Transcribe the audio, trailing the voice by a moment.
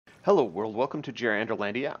Hello world, welcome to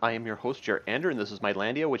Jeranderlandia. I am your host Jerander, and this is my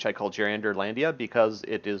Landia, which I call Jeranderlandia because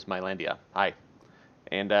it is my Landia. Hi.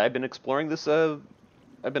 And I've been exploring this, I've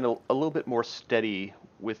been a little bit more steady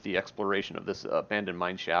with the exploration of this abandoned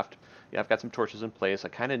mine shaft. Yeah, I've got some torches in place. I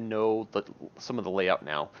kind of know some of the layout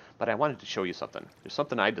now, but I wanted to show you something. There's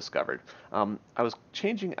something I discovered. I was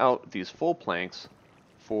changing out these full planks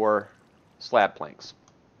for slab planks.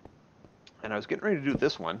 And I was getting ready to do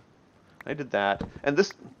this one. I did that, and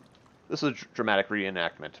this is a dramatic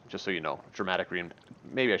reenactment, just so you know.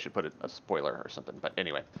 Maybe I should put a spoiler or something, but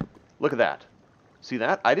anyway. Look at that. See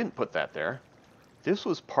that? I didn't put that there. This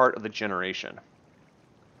was part of the generation,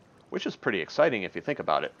 which is pretty exciting if you think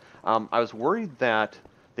about it. I was worried that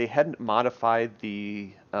they hadn't modified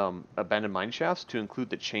the abandoned mine shafts to include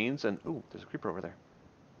the chains and... Ooh, there's a creeper over there.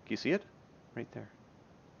 Can you see it? Right there.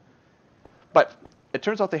 But it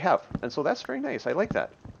turns out they have, and so that's very nice. I like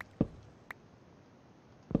that.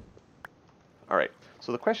 Alright,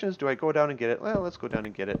 so the question is, do I go down and get it? Well, let's go down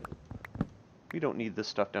and get it. We don't need this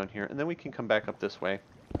stuff down here, and then we can come back up this way.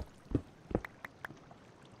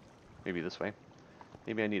 Maybe this way.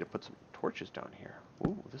 Maybe I need to put some torches down here.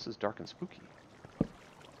 Ooh, this is dark and spooky.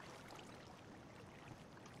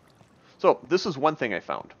 So, this is one thing I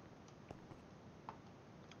found.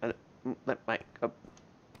 And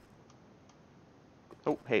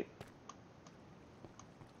oh, hey.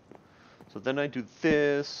 So then I do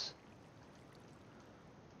this.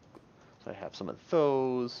 So I have some of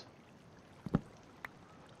those.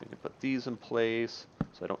 We can put these in place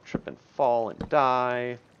so I don't trip and fall and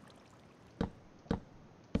die. I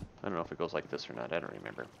don't know if it goes like this or not. I don't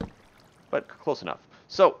remember. But close enough.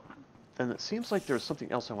 So, then it seems like there's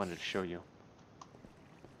something else I wanted to show you.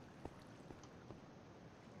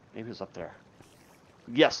 Maybe it's up there.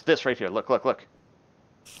 Yes, this right here. Look, look, look.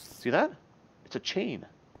 See that? It's a chain.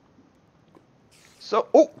 So,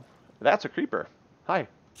 oh, that's a creeper. Hi.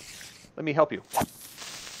 Let me help you.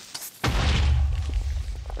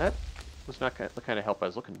 That was not the kind of help I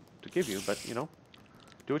was looking to give you, but, you know,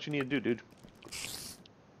 do what you need to do, dude.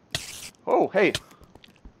 Oh, hey.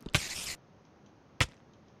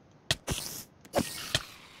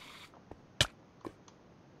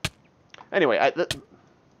 Anyway, that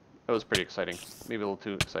was pretty exciting. Maybe a little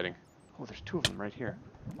too exciting. Oh, there's two of them right here.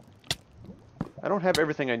 I don't have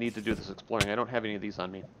everything I need to do this exploring. I don't have any of these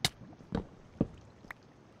on me.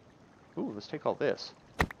 Ooh, let's take all this.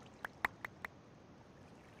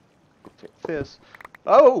 Take this.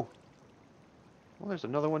 Oh! Well, there's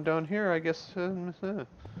another one down here, I guess.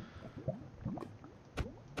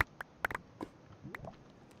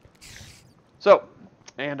 So,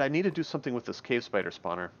 and I need to do something with this cave spider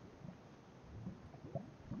spawner.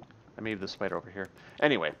 I may have this spider over here.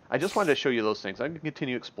 Anyway, I just wanted to show you those things. I'm going to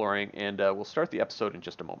continue exploring, and we'll start the episode in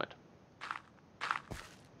just a moment.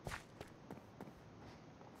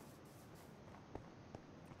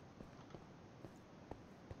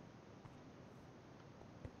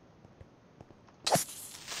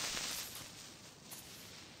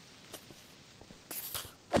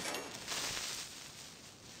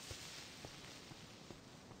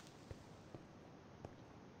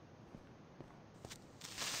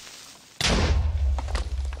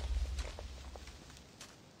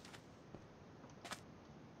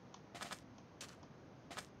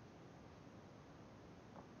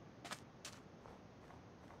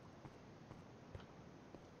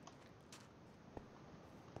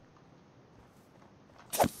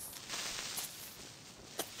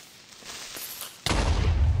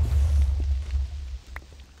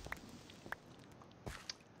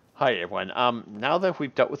 Hi everyone. Now that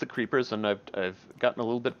we've dealt with the creepers and I've gotten a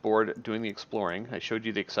little bit bored doing the exploring, I showed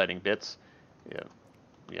you the exciting bits.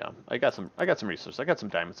 Yeah. I got some resources. I got some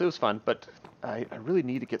diamonds. It was fun, but I really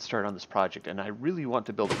need to get started on this project, and I really want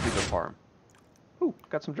to build a creeper farm. Ooh,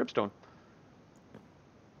 got some dripstone.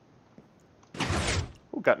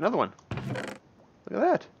 Ooh, got another one. Look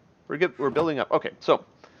at that. We're building up. Okay, so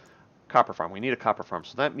copper farm. We need a copper farm.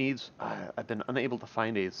 So that means I've been unable to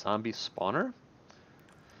find a zombie spawner.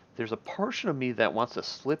 There's a portion of me that wants to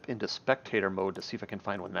slip into spectator mode to see if I can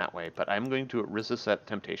find one that way, but I'm going to resist that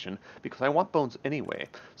temptation because I want bones anyway.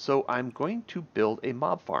 So I'm going to build a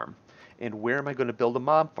mob farm. And where am I going to build a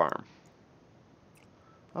mob farm?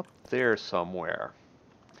 Up there somewhere.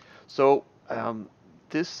 So I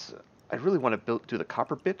really want to do the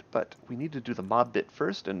copper bit, but we need to do the mob bit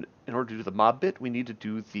first, and in order to do the mob bit, we need to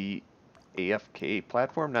do the AFK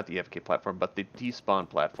platform, not the AFK platform, but the despawn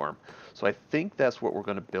platform. So I think that's what we're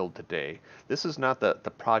going to build today. This is not the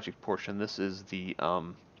project portion. This is the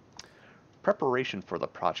preparation for the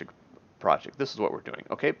project project. This is what we're doing.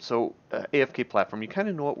 Okay, so AFK platform, you kind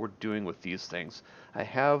of know what we're doing with these things. I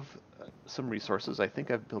have some resources. I think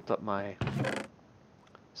I've built up my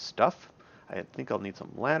stuff. I think I'll need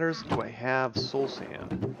some ladders. Do I have soul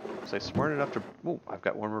sand? Was I smart enough to... Oh, I've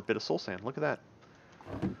got one more bit of soul sand. Look at that.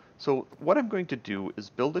 So what I'm going to do is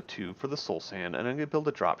build a tube for the soul sand, and I'm going to build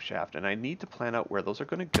a drop shaft, and I need to plan out where those are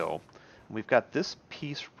going to go. And we've got this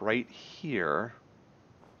piece right here.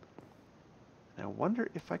 And I wonder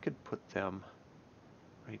if I could put them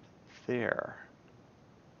right there.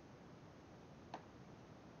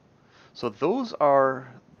 So those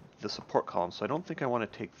are the support columns, so I don't think I want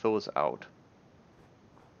to take those out.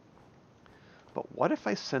 But what if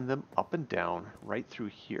I send them up and down right through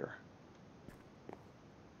here?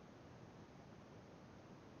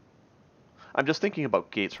 I'm just thinking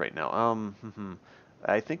about gates right now.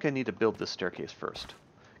 I think I need to build this staircase first.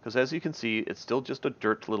 Because as you can see, it's still just a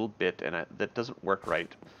dirt little bit, and that doesn't work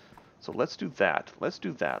right. So let's do that. Let's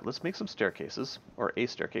do that. Let's make some staircases, or a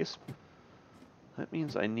staircase. That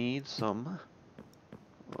means I need some...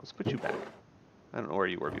 Well, let's put you back. I don't know where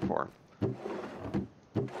you were before.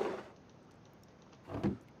 Put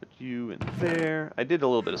you in there. I did a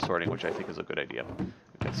little bit of sorting, which I think is a good idea.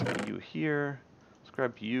 We've got some of you here. Let's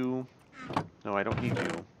grab you. No, I don't need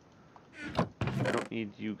you. I don't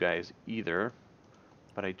need you guys either.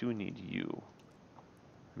 But I do need you.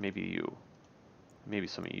 Maybe you. Maybe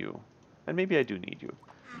some of you. And maybe I do need you.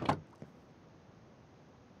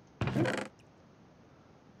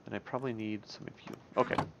 And I probably need some of you.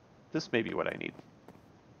 Okay. This may be what I need.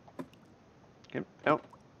 Okay. Oh.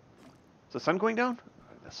 Is the sun going down?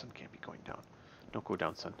 The sun can't be going down. Don't go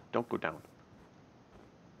down, sun. Don't go down.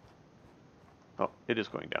 Oh, it is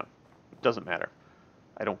going down. It doesn't matter.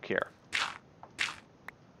 I don't care.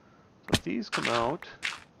 So if these come out,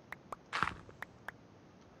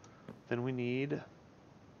 then we need... Let's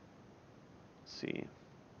see.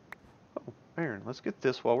 Oh, iron. Let's get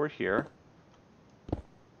this while we're here.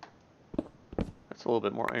 That's a little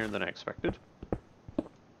bit more iron than I expected.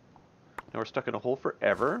 Now we're stuck in a hole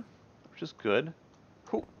forever, which is good.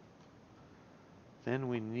 Cool. Then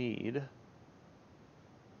we need...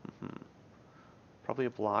 probably a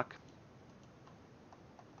block.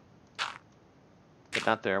 But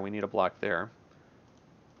not there. We need a block there.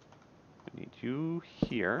 We need you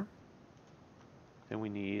here. Then we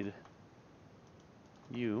need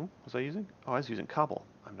you. Was I using? Oh, I was using cobble.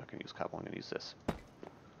 I'm not going to use cobble. I'm going to use this.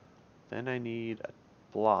 Then I need a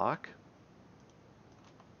block.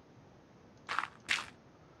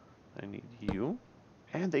 I need you.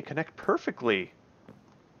 And they connect perfectly.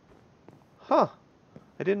 Huh.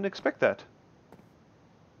 I didn't expect that.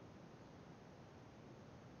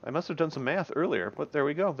 I must have done some math earlier, but there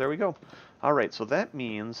we go. There we go. All right, so that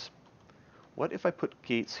means, what if I put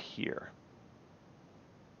gates here?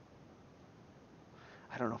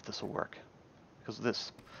 I don't know if this will work. Because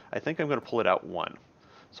this, I think I'm going to pull it out one.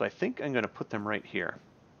 So I think I'm going to put them right here.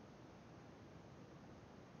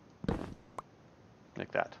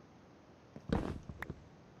 Like that.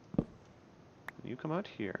 You come out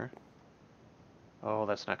here. Oh,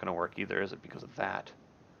 that's not going to work either, is it? Because of that.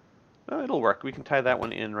 No, it'll work. We can tie that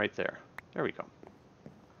one in right there. There we go.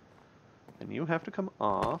 And you have to come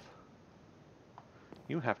off.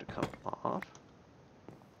 You have to come off.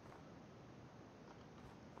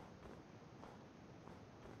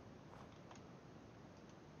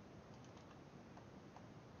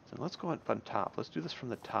 So let's go up on top. Let's do this from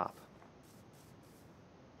the top.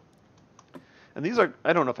 And these are,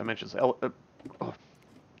 I don't know if I mentioned this,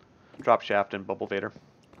 drop shaft and bubble vader.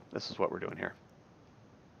 This is what we're doing here.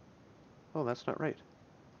 Oh, that's not right.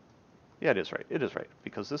 Yeah, it is right. It is right.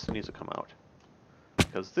 Because this needs to come out.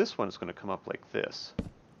 Because this one is going to come up like this.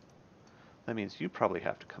 That means you probably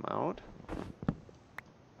have to come out.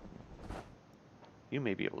 You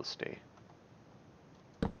may be able to stay.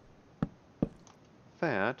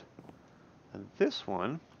 That. And this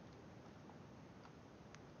one.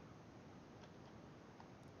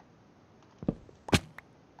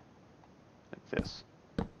 Like this.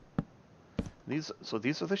 So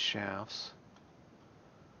these are the shafts.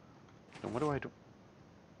 And what do I do?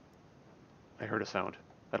 I heard a sound.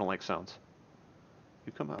 I don't like sounds.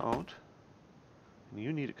 You come out. And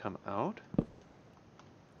you need to come out.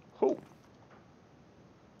 Oh!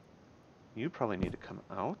 You probably need to come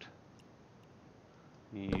out.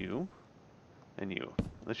 You. And you.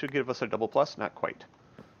 This should give us a double plus? Not quite.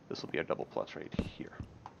 This will be a double plus right here.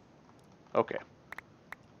 Okay.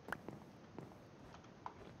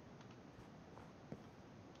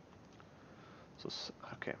 So,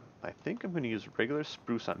 okay, I think I'm going to use regular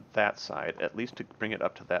spruce on that side, at least to bring it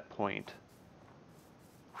up to that point.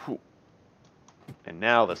 Whew. And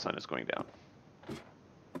now the sun is going down.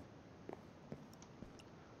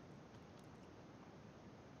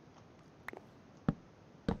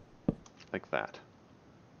 Like that.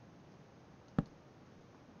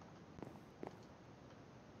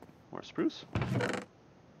 More spruce.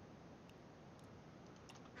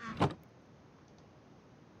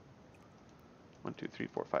 1, 2, 3,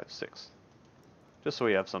 4, 5, 6. Just so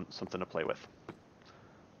we have something to play with.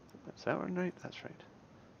 Is that one right? That's right.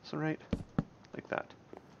 This one right? Like that.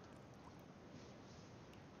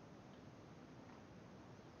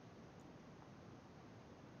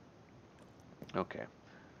 Okay.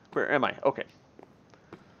 Where am I? Okay.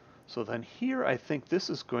 So then here I think this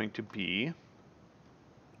is going to be...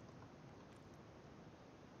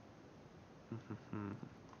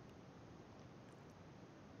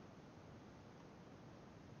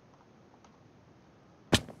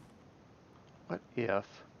 What if...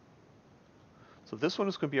 So this one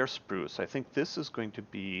is going to be our spruce. I think this is going to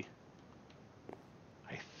be...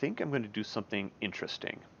 I think I'm going to do something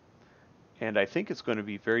interesting. And I think it's going to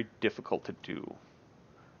be very difficult to do.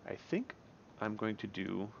 I think I'm going to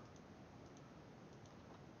do...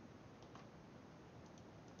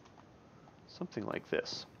 something like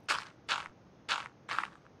this.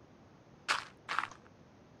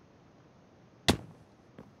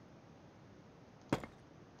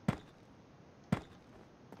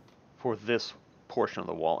 For this portion of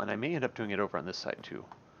the wall, and I may end up doing it over on this side too.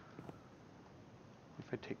 If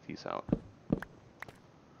I take these out.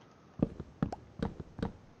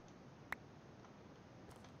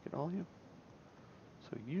 Get all you.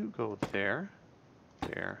 So you go there,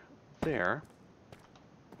 there, there.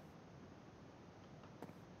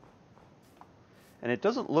 And it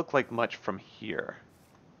doesn't look like much from here.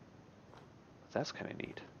 But that's kind of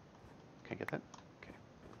neat. Can I get that? Okay.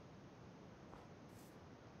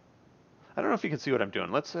 I don't know if you can see what I'm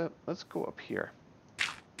doing. Let's go up here.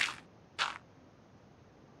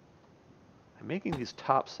 I'm making these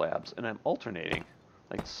top slabs, and I'm alternating,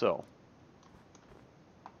 like so.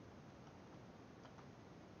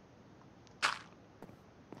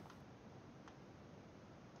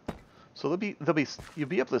 So you'll be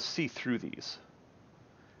able to see through these,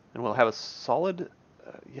 and we'll have a solid.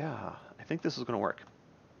 Yeah, I think this is going to work.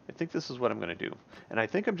 I think this is what I'm going to do, and I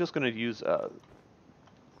think I'm just going to use the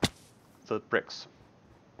bricks.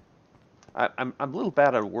 I'm a little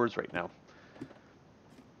bad at words right now.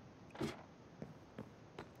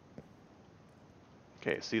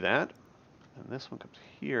 Okay, see that? And this one comes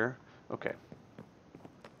here. Okay.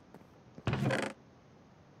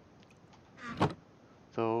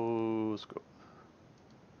 Those go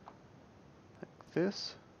like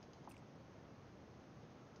this.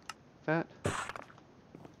 That.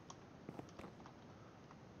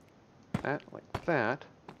 That, like that.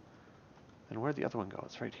 And where'd the other one go?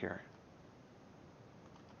 It's right here.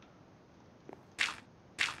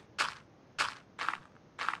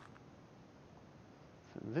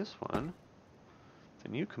 And this one,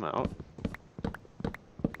 then you come out.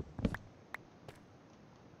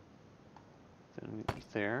 Then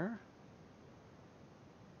there.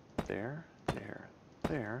 There, there,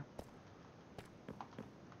 there.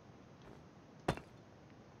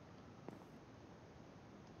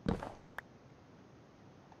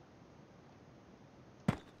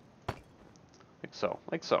 Like so,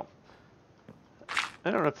 like so.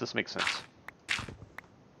 I don't know if this makes sense.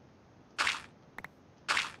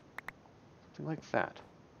 Something like that.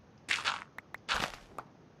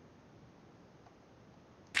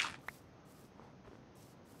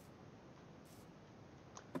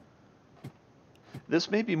 This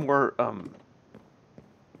may be more,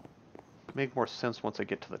 make more sense once I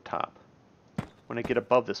get to the top. When I get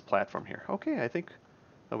above this platform here. Okay, I think,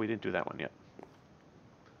 oh, we didn't do that one yet.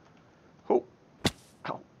 Oh,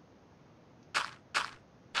 ow.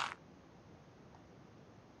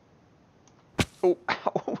 Oh,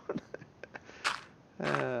 ow.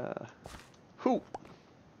 Who?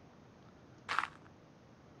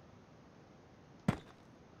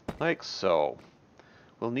 Like so.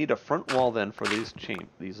 We'll need a front wall then for these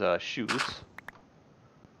shoes.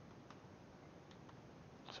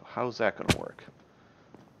 So how's that going to work?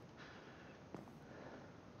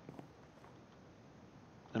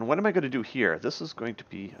 And what am I going to do here? This is going to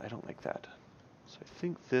be, I don't like that. So I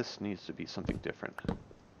think this needs to be something different.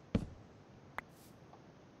 I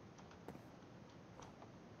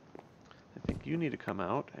think you need to come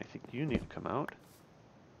out. I think you need to come out.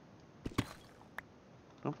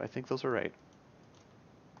 Nope, I think those are right.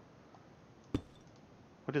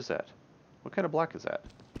 What is that? What kind of block is that?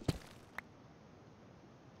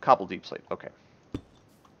 Cobble deep slate, okay.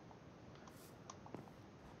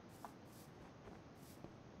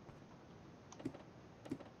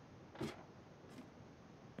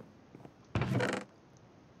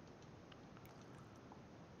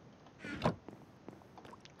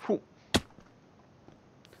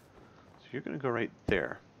 you're going to go right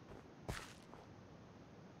there.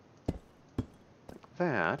 Like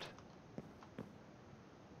that.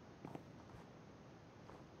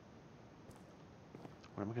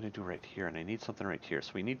 What am I going to do right here? And I need something right here.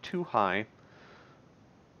 So we need 2 high.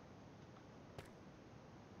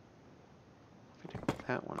 If we take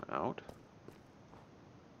that one out. Do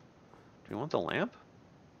we want the lamp?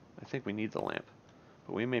 I think we need the lamp.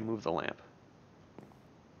 But we may move the lamp.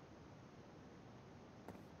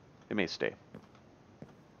 It may stay.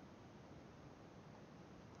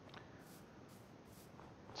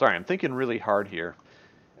 Sorry, I'm thinking really hard here.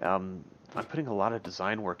 I'm putting a lot of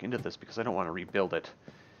design work into this because I don't want to rebuild it.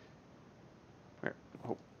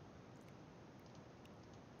 Oh.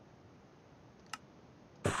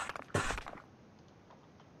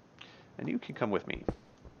 And you can come with me.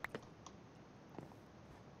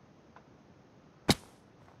 Put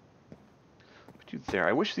you there.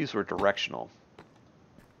 I wish these were directional.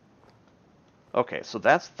 Okay, so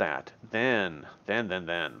that's that. Then.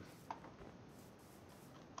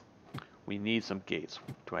 We need some gates.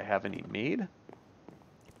 Do I have any made?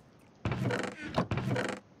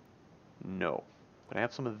 No. But I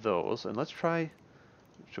have some of those. And let's try...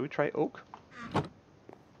 Should we try oak?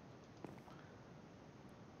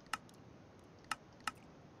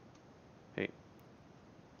 Hey.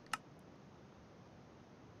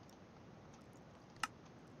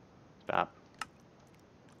 Stop.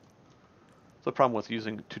 It's the problem with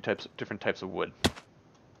using different types of wood.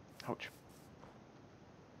 Ouch.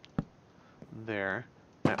 There.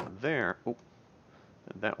 That one there. Oh.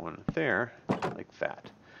 And that one there. Like that.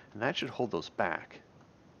 And that should hold those back.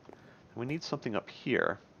 And we need something up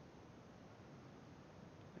here.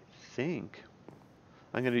 I think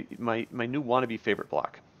I'm gonna my new wannabe favorite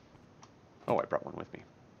block. Oh, I brought one with me.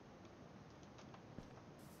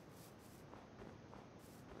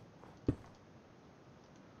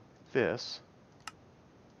 This.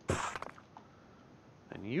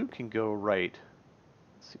 And you can go right.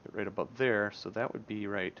 Let's see, right above there. So that would be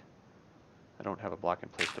right. I don't have a block in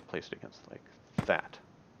place to place it against, like that.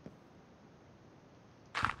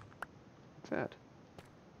 Like that.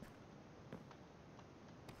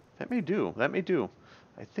 That may do. That may do.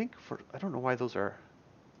 I think for... I don't know why those are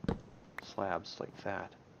slabs like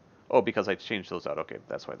that. Oh, because I changed those out. Okay,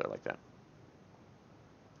 that's why they're like that.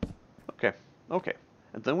 Okay. Okay.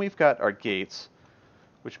 And then we've got our gates,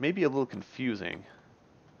 which may be a little confusing.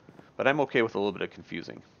 But I'm okay with a little bit of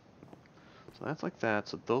confusing. So that's like that.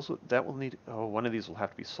 So those that will need... Oh, one of these will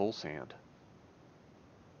have to be soul sand.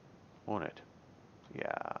 Won't it?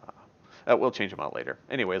 Yeah. We'll change them out later.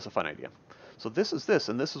 Anyway, it's a fun idea. So this is this,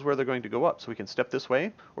 and this is where they're going to go up. So we can step this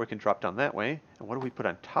way, or we can drop down that way. And what do we put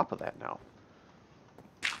on top of that now?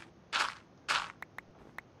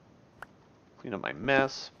 Clean up my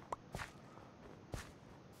mess.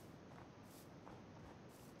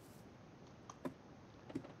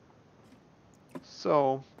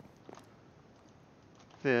 So,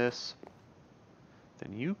 this,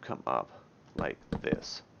 then you come up like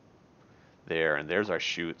this. There, and there's our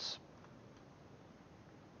chutes.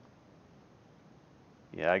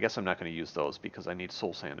 Yeah, I guess I'm not going to use those because I need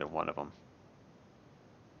soul sand in one of them.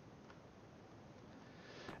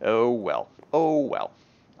 Oh well. Oh well.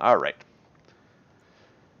 All right.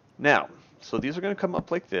 Now, so these are going to come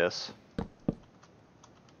up like this. And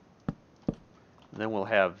then we'll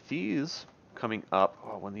have these coming up.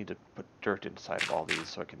 Oh, we'll need to put dirt inside of all these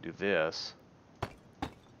so I can do this.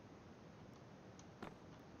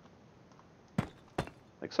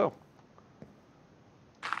 Like so.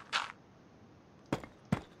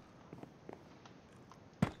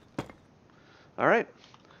 All right.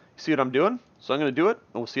 See what I'm doing? So I'm going to do it,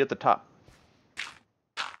 and we'll see you at the top.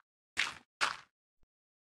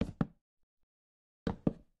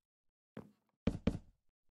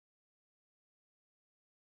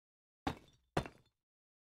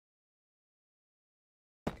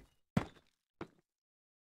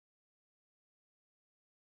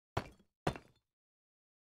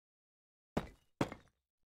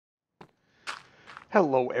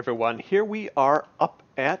 Hello everyone, here we are up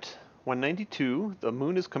at 192. The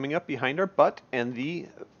moon is coming up behind our butt and the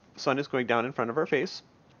sun is going down in front of our face.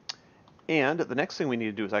 And the next thing we need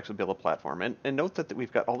to do is actually build a platform. And note that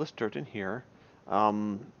we've got all this dirt in here.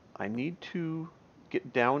 I need to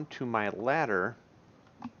get down to my ladder,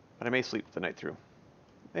 but I may sleep the night through.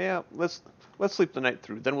 Yeah, let's sleep the night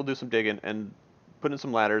through. Then we'll do some digging and put in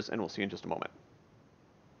some ladders, and we'll see you in just a moment.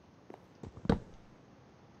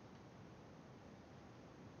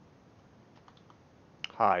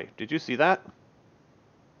 Hi, did you see that?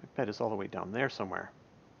 My bed is all the way down there somewhere.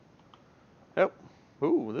 Oh,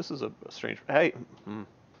 ooh, this is a strange... Hey,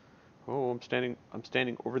 Oh, I'm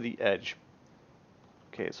standing over the edge.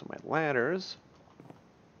 Okay, so my ladders,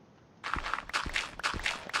 I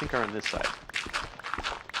think, are on this side.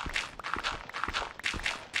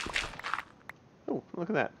 Oh, look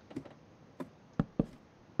at that.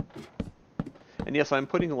 And yes, I'm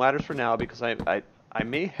putting ladders for now because I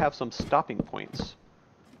may have some stopping points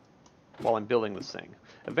while I'm building this thing.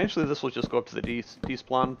 Eventually this will just go up to the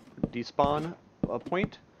despawn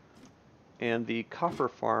point. And the copper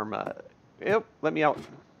farm, yep, let me out.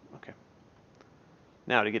 Okay.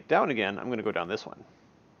 Now to get down again, I'm going to go down this one.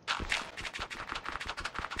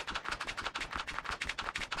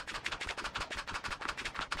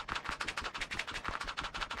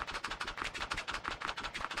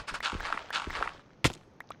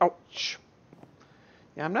 Ouch.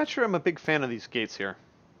 Yeah, I'm not sure I'm a big fan of these gates here.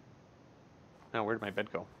 Now, where'd my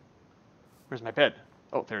bed go? Where's my bed?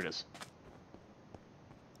 Oh, there it is.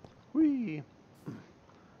 Whee!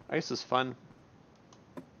 Ice is fun,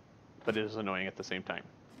 but it is annoying at the same time.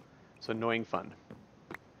 It's annoying fun.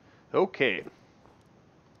 Okay.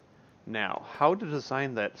 Now, how to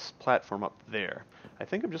design that platform up there? I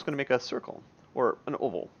think I'm just going to make a circle, or an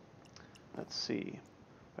oval. Let's see.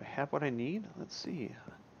 Do I have what I need? Let's see.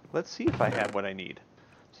 Let's see if I have what I need.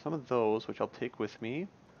 Some of those, which I'll take with me.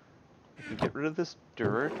 I can get rid of this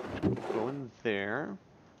dirt. Go in there.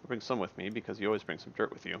 I'll bring some with me, because you always bring some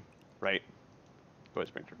dirt with you, right? You always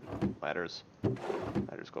bring dirt. Ladders.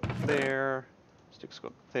 Ladders go up there. Sticks go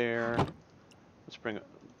up there. Let's bring it.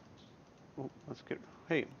 Oh, let's get.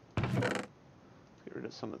 Hey. Get rid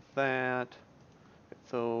of some of that. Get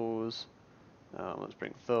those. Let's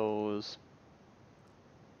bring those.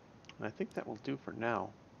 And I think that will do for now.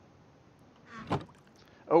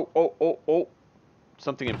 Oh, oh, oh, oh.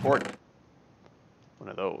 Something important. One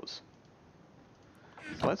of those.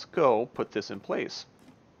 So let's go put this in place.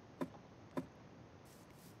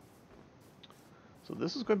 So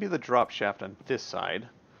this is going to be the drop shaft on this side.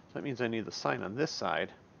 So that means I need the sign on this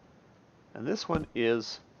side. And this one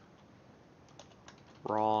is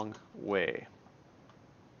wrong way.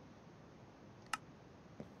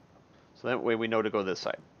 So that way we know to go this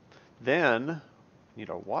side. Then, we need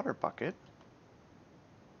a water bucket.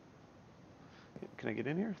 Can I get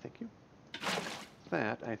in here? Thank you.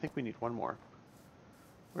 That, I think we need one more.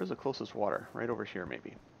 Where's the closest water? Right over here,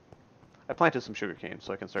 maybe. I planted some sugarcane,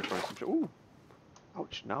 so I can start growing some sugar. Ooh!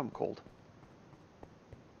 Ouch, now I'm cold.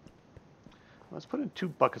 Let's put in 2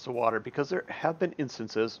 buckets of water, because there have been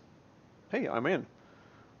instances... Hey, I'm in.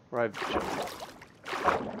 Where I've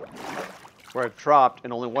dropped,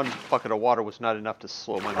 and only 1 bucket of water was not enough to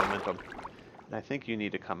slow my momentum. And I think you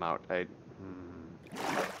need to come out. I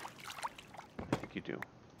think you do.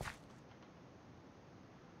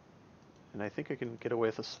 And I think I can get away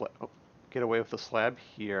with a slab. Oh, get away with the slab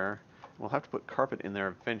here. We'll have to put carpet in there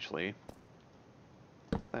eventually.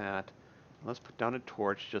 Like that. Let's put down a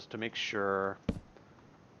torch just to make sure.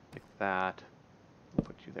 Like that. We'll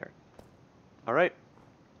put you there. All right.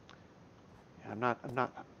 Yeah, I'm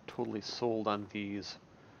not totally sold on these.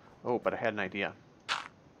 Oh, but I had an idea.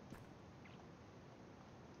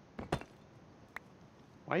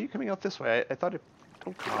 Why are you coming out this way? I thought it...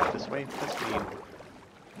 Don't come out this way. That's mean.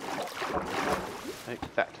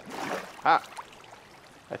 Like that. Ah!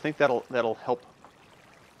 I think that'll help.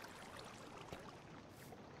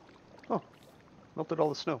 Oh. Melted all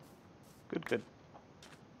the snow. Good, good.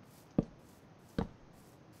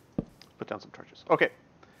 Put down some torches. Okay.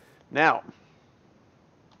 Now.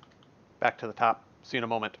 Back to the top. See you in a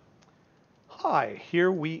moment. Hi,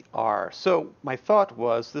 here we are. So my thought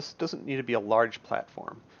was this doesn't need to be a large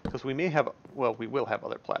platform because we may have, well, we will have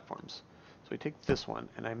other platforms. So we take this one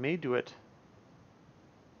and I may do it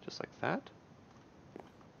just like that.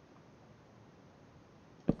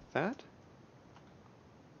 Like that.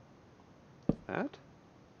 That.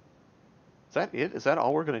 Is that it? Is that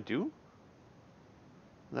all we're going to do?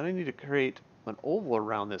 And then I need to create an oval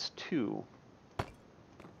around this too.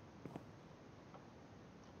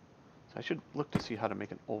 So I should look to see how to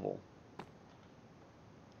make an oval.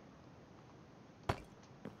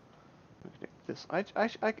 This,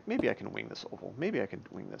 maybe I can wing this oval. Maybe I can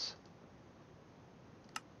wing this.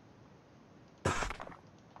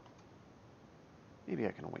 Maybe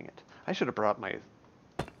I can wing it. I should have brought my...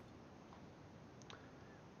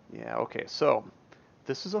 Yeah, okay, so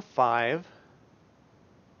this is a 5.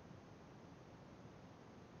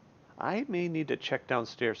 I may need to check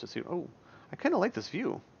downstairs to see... Oh, I kind of like this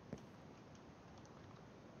view.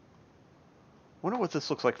 Wonder what this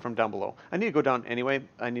looks like from down below. I need to go down anyway.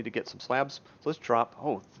 I need to get some slabs. So let's drop.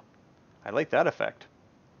 Oh, I like that effect.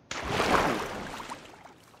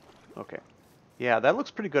 Okay. Yeah, that looks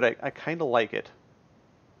pretty good. I kind of like it.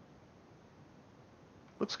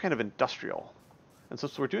 Looks kind of industrial. And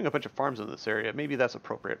since we're doing a bunch of farms in this area, maybe that's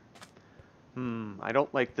appropriate. I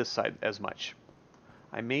don't like this side as much.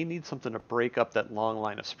 I may need something to break up that long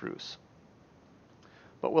line of spruce.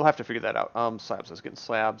 But we'll have to figure that out. Slabs. I was getting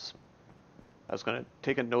slabs. I was going to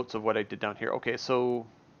take a notes of what I did down here. Okay, so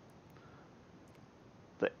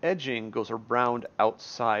the edging goes around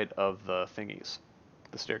outside of the thingies,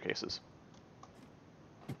 the staircases.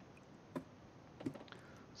 Let's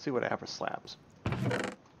see what I have for slabs.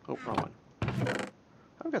 Oh, wrong one.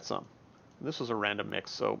 I've got some. This was a random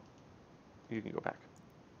mix, so you can go back.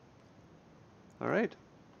 All right.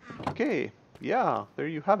 Okay. Yeah, there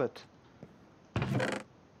you have it.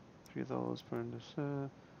 3 of those. Burn this.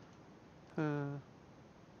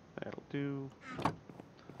 That'll do.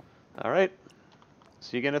 All right.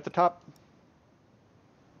 See you again at the top.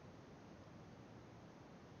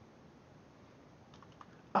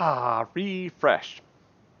 Refreshed.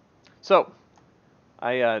 So,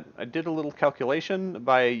 I did a little calculation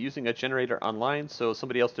by using a generator online, so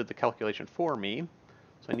somebody else did the calculation for me.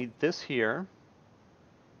 So I need this here.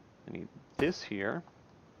 I need this here.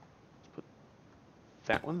 Let's put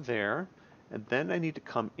that one there. And then I need to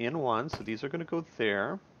come in one, so these are going to go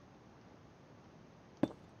there.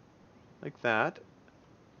 Like that.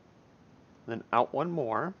 Then out one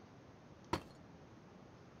more.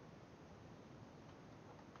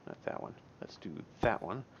 Not that one. Let's do that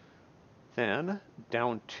one. Then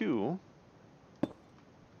down 2. Let's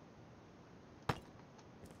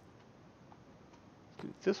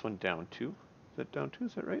do this one down 2. Is that down 2?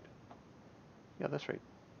 Is that right? Yeah, that's right.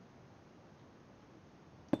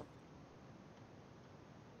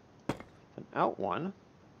 Then out 1.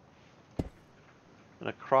 And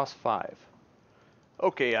across 5.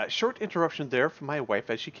 Okay, short interruption there from my wife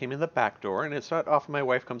as she came in the back door, and it's not often my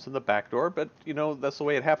wife comes in the back door, but, you know, that's the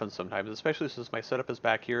way it happens sometimes, especially since my setup is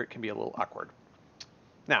back here, it can be a little awkward.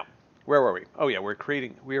 Now, where were we? Oh yeah, we're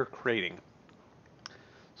creating.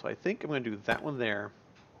 So I think I'm going to do that one there,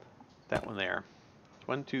 that one there.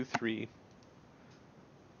 1, 2, 3.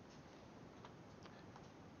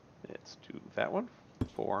 Let's do that one,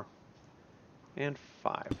 4, and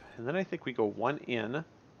 5. And then I think we go 1 in.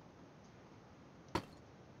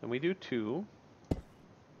 Then we do 2,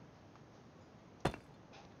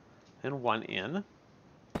 and 1 in,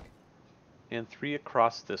 and 3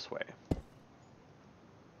 across this way.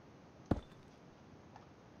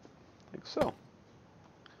 Like so.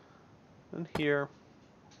 And here,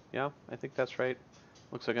 yeah, I think that's right.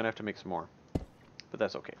 Looks like I'm going to have to make some more. But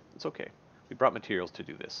that's okay. It's okay. We brought materials to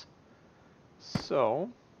do this. So,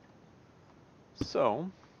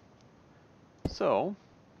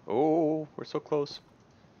 oh, we're so close.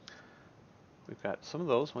 We've got some of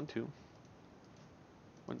those. 1, 2.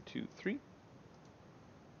 1, 2, 3.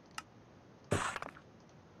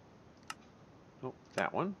 Oh,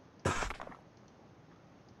 that one.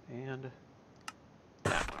 And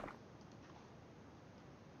that one.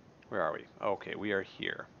 Where are we? Okay, we are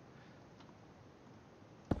here.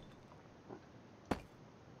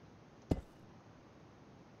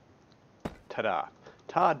 Ta-da.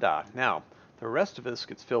 Ta-da. Now, the rest of this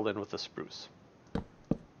gets filled in with the spruce.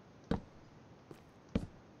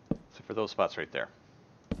 So for those spots right there.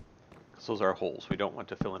 Because those are holes. We don't want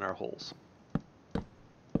to fill in our holes.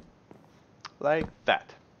 Like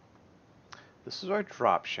that. This is our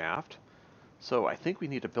drop shaft. So I think we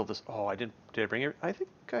need to build this. Oh, did I bring it? I think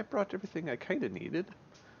I brought everything I kind of needed.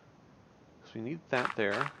 So we need that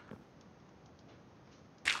there.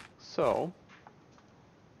 So,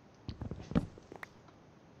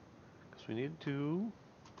 because we need to do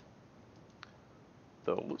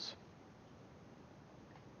those.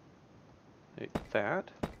 Like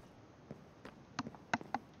that.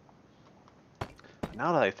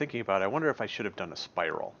 Now that I'm thinking about it, I wonder if I should have done a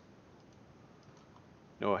spiral.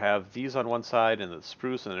 You know, have these on one side and the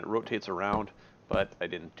spruce, and it rotates around, but I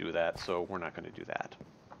didn't do that, so we're not going to do that.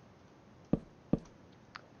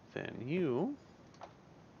 Then you,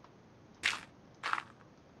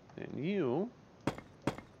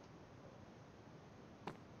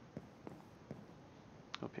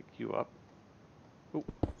 I'll pick you up. Ooh.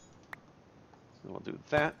 Then we'll do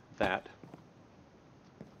that. That's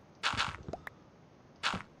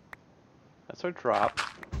our drop.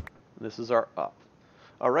 And this is our up.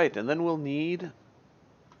 All right, and then we'll need.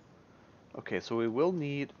 Okay, so we will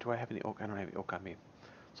need. Do I have any oak? I don't have any oak on me.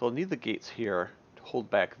 So I'll need the gates here to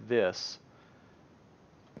hold back this,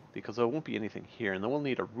 because there won't be anything here, and then we'll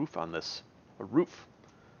need a roof on this. A roof.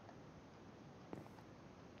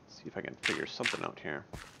 Let's see if I can figure something out here.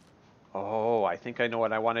 Oh, I think I know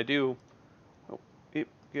what I want to do. Oh,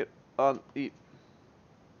 get on the.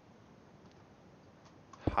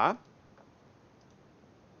 Huh?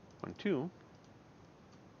 one too.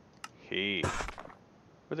 Hey.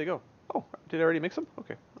 Where'd they go? Oh, did I already mix them?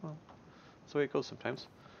 Okay. Well, that's the way it goes sometimes.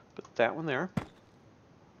 Put that one there.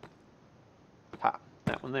 Ha.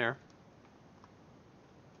 That one there.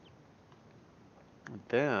 And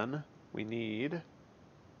then we need...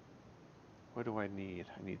 What do I need?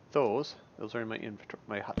 I need those. Those are in my inventory,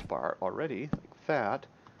 my hotbar already, like that.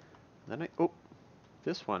 And then oh,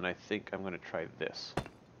 this one I think I'm going to try this.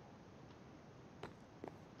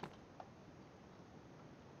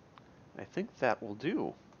 I think that will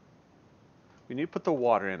do. We need to put the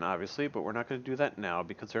water in, obviously, but we're not going to do that now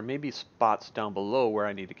because there may be spots down below where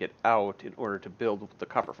I need to get out in order to build the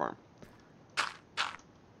copper farm.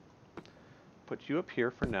 Put you up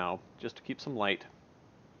here for now, just to keep some light.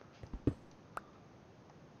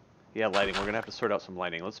 Yeah, lighting. We're going to have to sort out some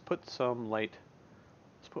lighting. Let's put some light.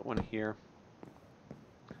 Let's put one here.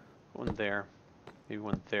 One there. Maybe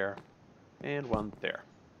one there. And one there.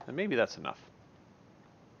 And maybe that's enough.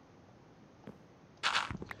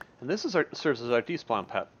 And this is serves as our despawn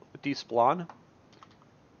platform.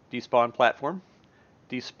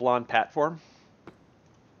 Despawn platform.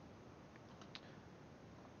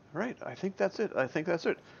 Alright, I think that's it.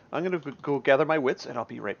 I'm going to go gather my wits and I'll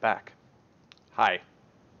be right back. Hi.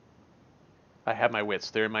 I have my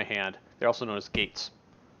wits. They're in my hand. They're also known as gates.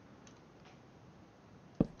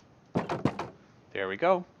 There we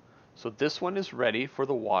go. So this one is ready for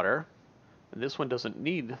the water. And this one doesn't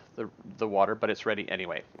need the water, but it's ready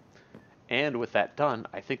anyway. And with that done,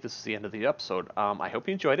 I think this is the end of the episode. I hope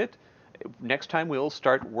you enjoyed it. Next time we'll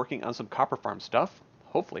start working on some copper farm stuff.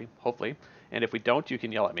 Hopefully. And if we don't, you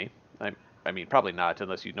can yell at me. I mean, probably not,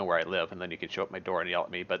 unless you know where I live, and then you can show up my door and yell at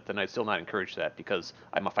me, but then I'd still not encourage that, because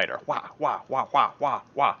I'm a fighter. Wah, wah, wah, wah, wah,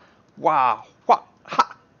 wah, wah, wah,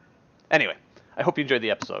 ha! Anyway, I hope you enjoyed the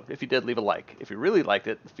episode. If you did, leave a like. If you really liked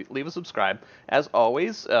it, leave a subscribe. As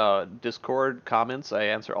always, Discord comments, I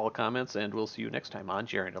answer all comments, and we'll see you next time on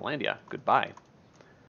Jeranderlandia. Goodbye.